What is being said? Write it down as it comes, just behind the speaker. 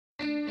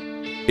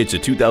It's a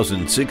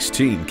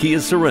 2016 Kia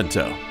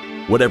Sorento.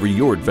 Whatever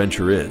your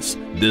adventure is,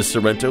 this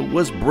Sorento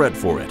was bred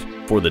for it.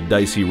 For the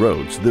dicey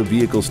roads, the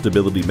vehicle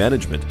stability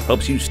management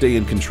helps you stay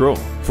in control.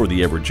 For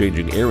the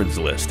ever-changing errands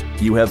list,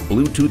 you have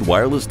Bluetooth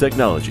wireless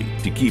technology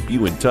to keep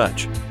you in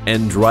touch,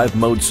 and Drive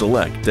Mode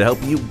Select to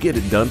help you get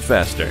it done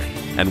faster.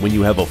 And when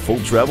you have a full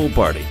travel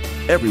party,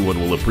 everyone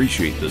will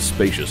appreciate the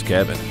spacious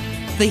cabin.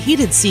 The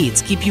heated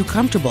seats keep you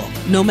comfortable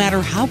no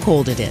matter how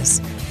cold it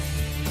is.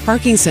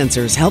 Parking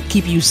sensors help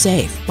keep you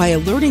safe by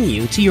alerting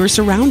you to your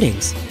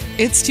surroundings.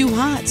 It's too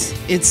hot.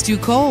 It's too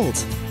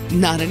cold.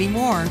 Not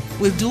anymore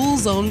with dual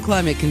zone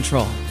climate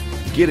control.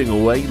 Getting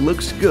away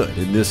looks good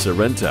in this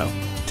Sorento.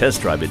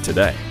 Test drive it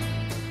today.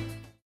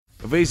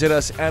 Visit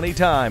us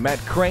anytime at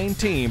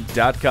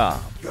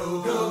crainteam.com.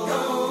 Go, go.